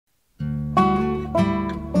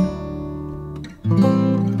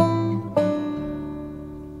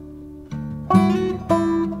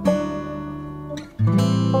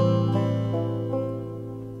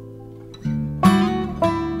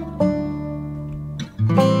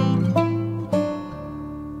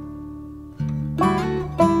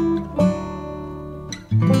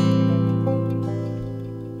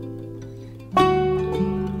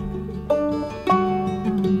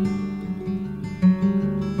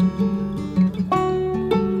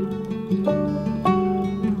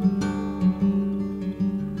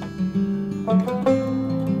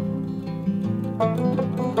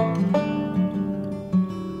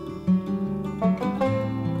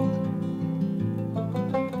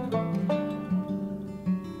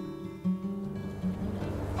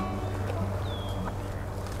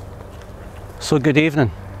So good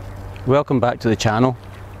evening, welcome back to the channel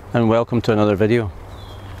and welcome to another video.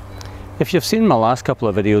 If you've seen my last couple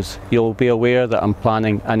of videos, you'll be aware that I'm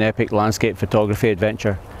planning an epic landscape photography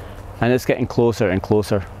adventure, and it's getting closer and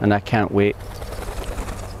closer and I can't wait.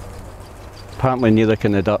 Apparently neither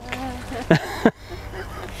can the duck.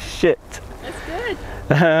 Shit. That's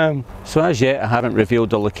good. So as yet I haven't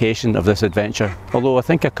revealed the location of this adventure, although I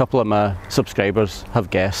think a couple of my subscribers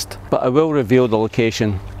have guessed. But I will reveal the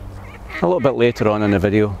location a little bit later on in the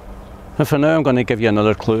video. And for now I'm going to give you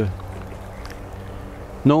another clue.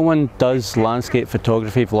 No one does landscape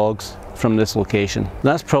photography vlogs from this location.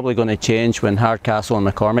 That's probably going to change when Hardcastle and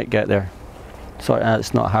McCormick get there. Sorry,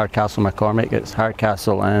 it's not Hardcastle McCormick, it's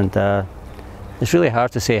Hardcastle and it's really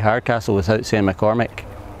hard to say Hardcastle without saying McCormick.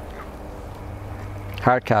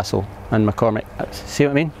 Hardcastle and McCormick. See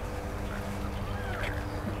what I mean?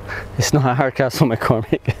 It's not a Hardcastle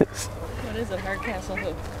McCormick. What is it? Hardcastle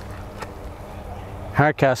who?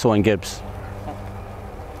 Hardcastle and Gibbs.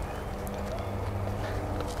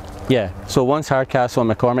 Yeah, so once Hardcastle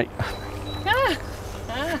and McCormick,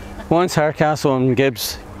 once Hardcastle and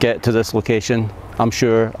Gibbs get to this location, I'm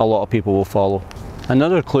sure a lot of people will follow.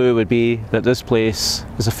 Another clue would be that this place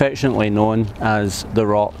is affectionately known as The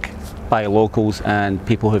Rock by locals and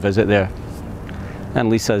people who visit there. And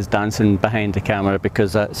Lisa's dancing behind the camera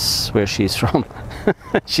because that's where she's from.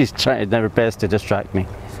 She's trying her best to distract me.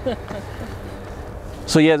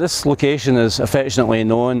 So yeah, this location is affectionately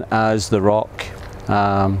known as The Rock.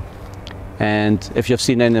 And if you've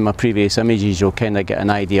seen any of my previous images, you'll kind of get an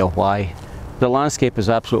idea why. The landscape is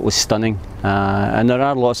absolutely stunning, and there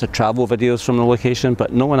are lots of travel videos from the location,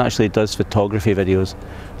 but no one actually does photography videos.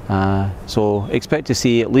 So expect to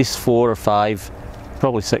see at least 4 or 5,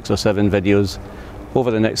 probably 6 or 7 videos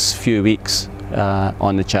over the next few weeks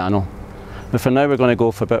on the channel. But for now we're going to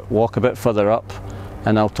go for walk a bit further up,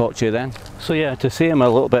 and I'll talk to you then. So yeah, to say I'm a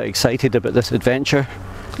little bit excited about this adventure,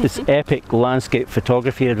 this epic landscape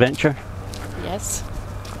photography adventure. Yes.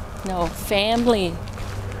 No, family.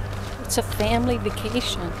 It's a family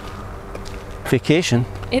vacation. Vacation?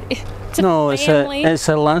 It's a No, family. it's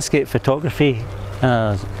a landscape photography,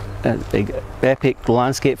 epic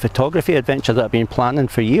landscape photography adventure that I've been planning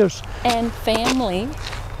for years. And family.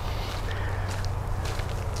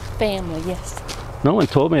 Family, yes. No one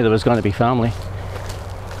told me there was going to be family.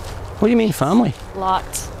 What do you mean family?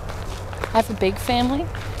 Lots. I have a big family.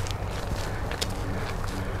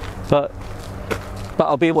 But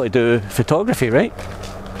I'll be able to do photography, right?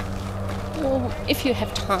 Well, if you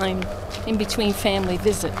have time in between family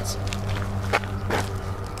visits.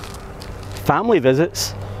 Family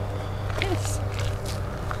visits? Yes.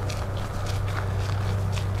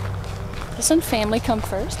 Doesn't family come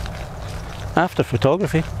first? After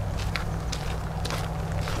photography.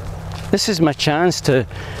 This is my chance to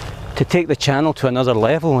take the channel to another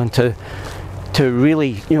level and to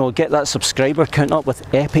really, you know, get that subscriber count up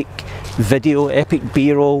with epic video, epic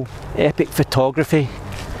B-roll, epic photography,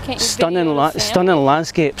 Can't you stunning video the family? stunning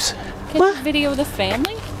landscapes. Can you video the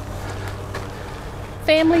family?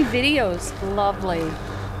 Family videos, lovely.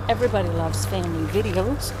 Everybody loves family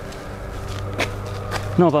videos.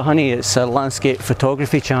 No, but honey, it's a landscape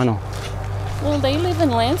photography channel. Well, they live in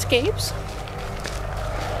landscapes.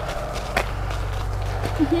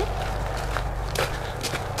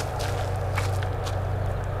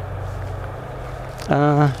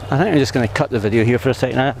 I think I'm just going to cut the video here for a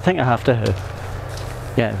second. I think I have to.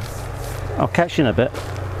 Yeah, I'll catch you in a bit.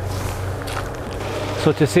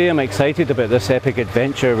 So to say I'm excited about this epic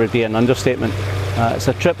adventure would be an understatement. It's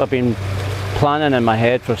a trip I've been planning in my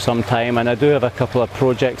head for some time, and I do have a couple of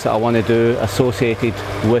projects that I want to do associated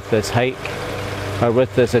with this hike, or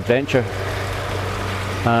with this adventure.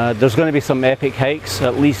 There's going to be some epic hikes,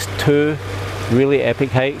 at least 2 really epic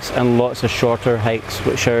hikes, and lots of shorter hikes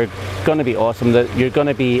which are going to be awesome. That you're going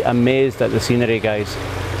to be amazed at the scenery, guys.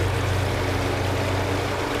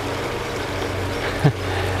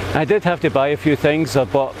 I did have to buy a few things. I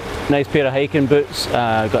bought a nice pair of hiking boots,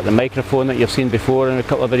 got the microphone that you've seen before in a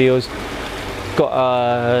couple of videos, got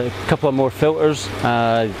a couple of more filters,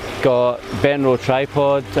 got Benro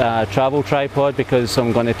tripod, travel tripod, because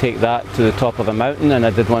I'm going to take that to the top of a mountain and I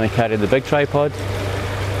did want to carry the big tripod.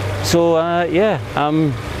 So yeah,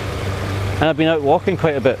 and I've been out walking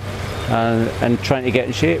quite a bit and trying to get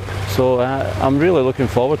in shape, so I'm really looking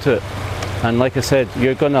forward to it. And like I said,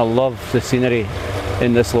 you're going to love the scenery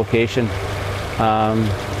in this location.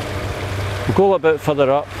 We'll go a bit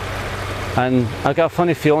further up, and I got a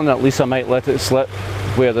funny feeling that Lisa might let it slip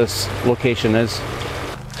where this location is.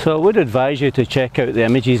 So I would advise you to check out the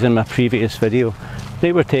images in my previous video.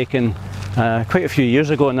 They were taken quite a few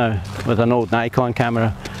years ago now with an old Nikon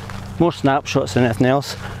camera. more snapshots than anything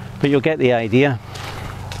else, but you'll get the idea.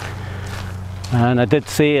 And I did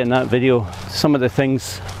say in that video some of the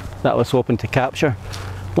things that I was hoping to capture.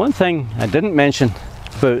 One thing I didn't mention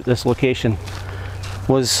about this location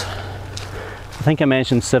was, I think I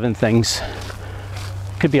mentioned 7 things,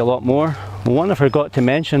 could be a lot more. One I forgot to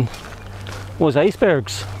mention was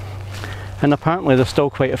icebergs, and apparently there's still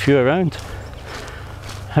quite a few around.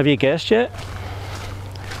 Have you guessed yet?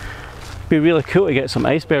 Be really cool to get some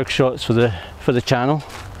iceberg shots for the channel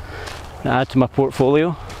and add to my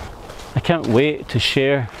portfolio. I can't wait to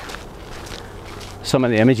share some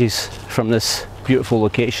of the images from this beautiful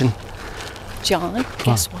location. John,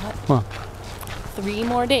 guess what? What? 3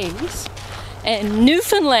 more days and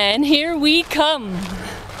Newfoundland, here we come.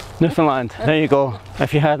 Newfoundland, there you go,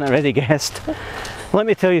 if you hadn't already guessed. Let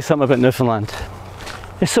me tell you something about Newfoundland.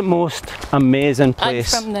 It's the most amazing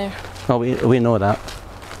place. I'm from there. Oh, we know that.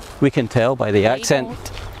 We can tell by the accent.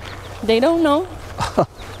 They don't know.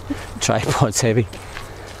 Tripod's heavy.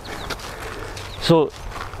 So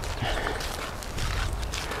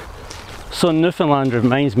Newfoundland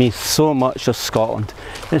reminds me so much of Scotland.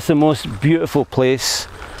 It's the most beautiful place.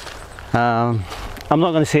 I'm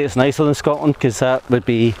not going to say it's nicer than Scotland, because that would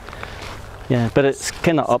be, yeah, but it's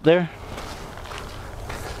kind of up there.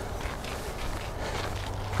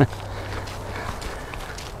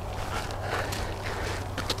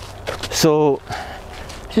 So,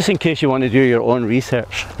 just in case you want to do your own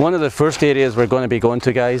research, one of the first areas we're going to be going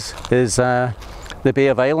to, guys, is the Bay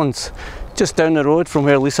of Islands, just down the road from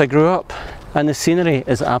where Lisa grew up, and the scenery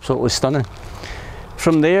is absolutely stunning.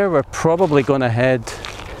 From there we're probably going to head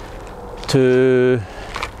to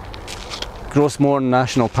Grossmorn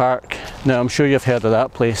National Park. Now I'm sure you've heard of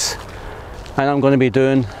that place, and I'm going to be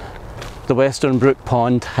doing the Western Brook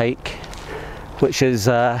Pond hike, which is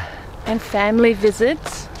and family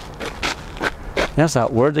visits. There's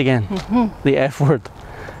that word again, the F word.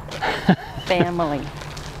 Family.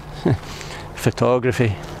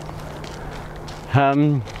 Photography.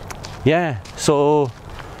 Yeah, so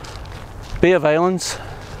Bay of Islands,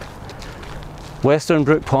 Western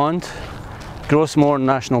Brook Pond, Grossmorn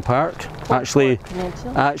National Park. Actually,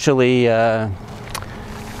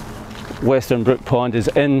 Western Brook Pond is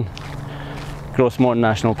in Grossmorn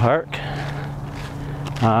National Park.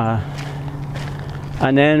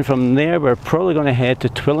 And then from there we're probably going to head to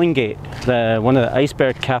Twillingate, one of the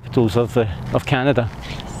iceberg capitals of Canada.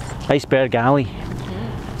 Iceberg Alley.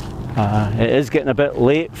 It is getting a bit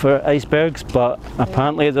late for icebergs, but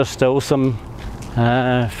apparently there's still some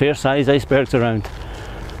fair-sized icebergs around.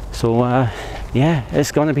 So yeah,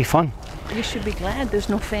 it's going to be fun. You should be glad there's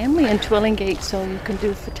no family in Twillingate, so you can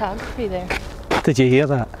do photography there. Did you hear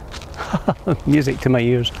that? Music to my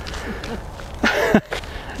ears.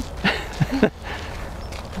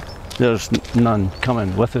 There's none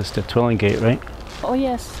coming with us to Twillingate, right? Oh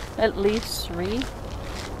yes, at least 3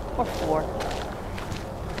 or 4.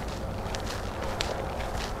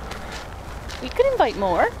 We could invite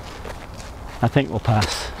more. I think we'll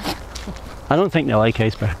pass. I don't think they like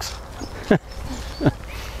icebergs.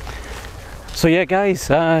 So yeah, guys,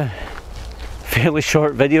 fairly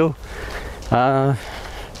short video.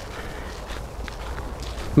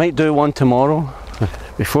 Might do one tomorrow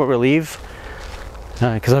before we leave,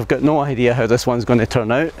 because I've got no idea how this one's going to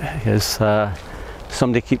turn out, because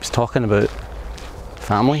somebody keeps talking about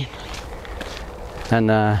family and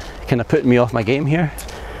kind of putting me off my game here,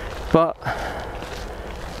 but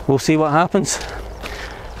we'll see what happens,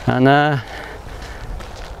 and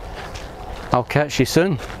I'll catch you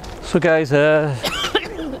soon. So guys,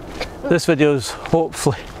 this video's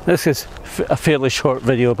this is a fairly short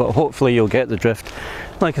video, but hopefully you'll get the drift.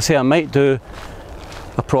 Like I say, I might do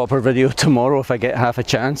a proper video tomorrow if I get half a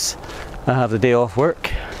chance. I have the day off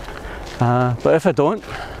work, but if I don't,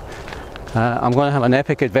 I'm going to have an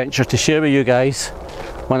epic adventure to share with you guys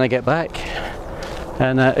when I get back,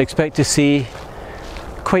 and expect to see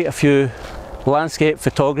quite a few landscape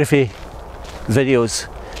photography videos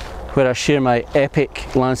where I share my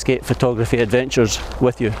epic landscape photography adventures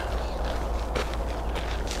with you.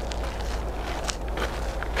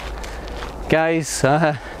 Guys,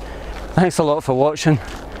 thanks a lot for watching.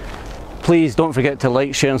 Please don't forget to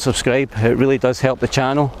like, share and subscribe. It really does help the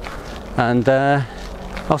channel, and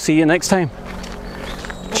I'll see you next time.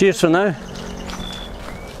 Cheers for now.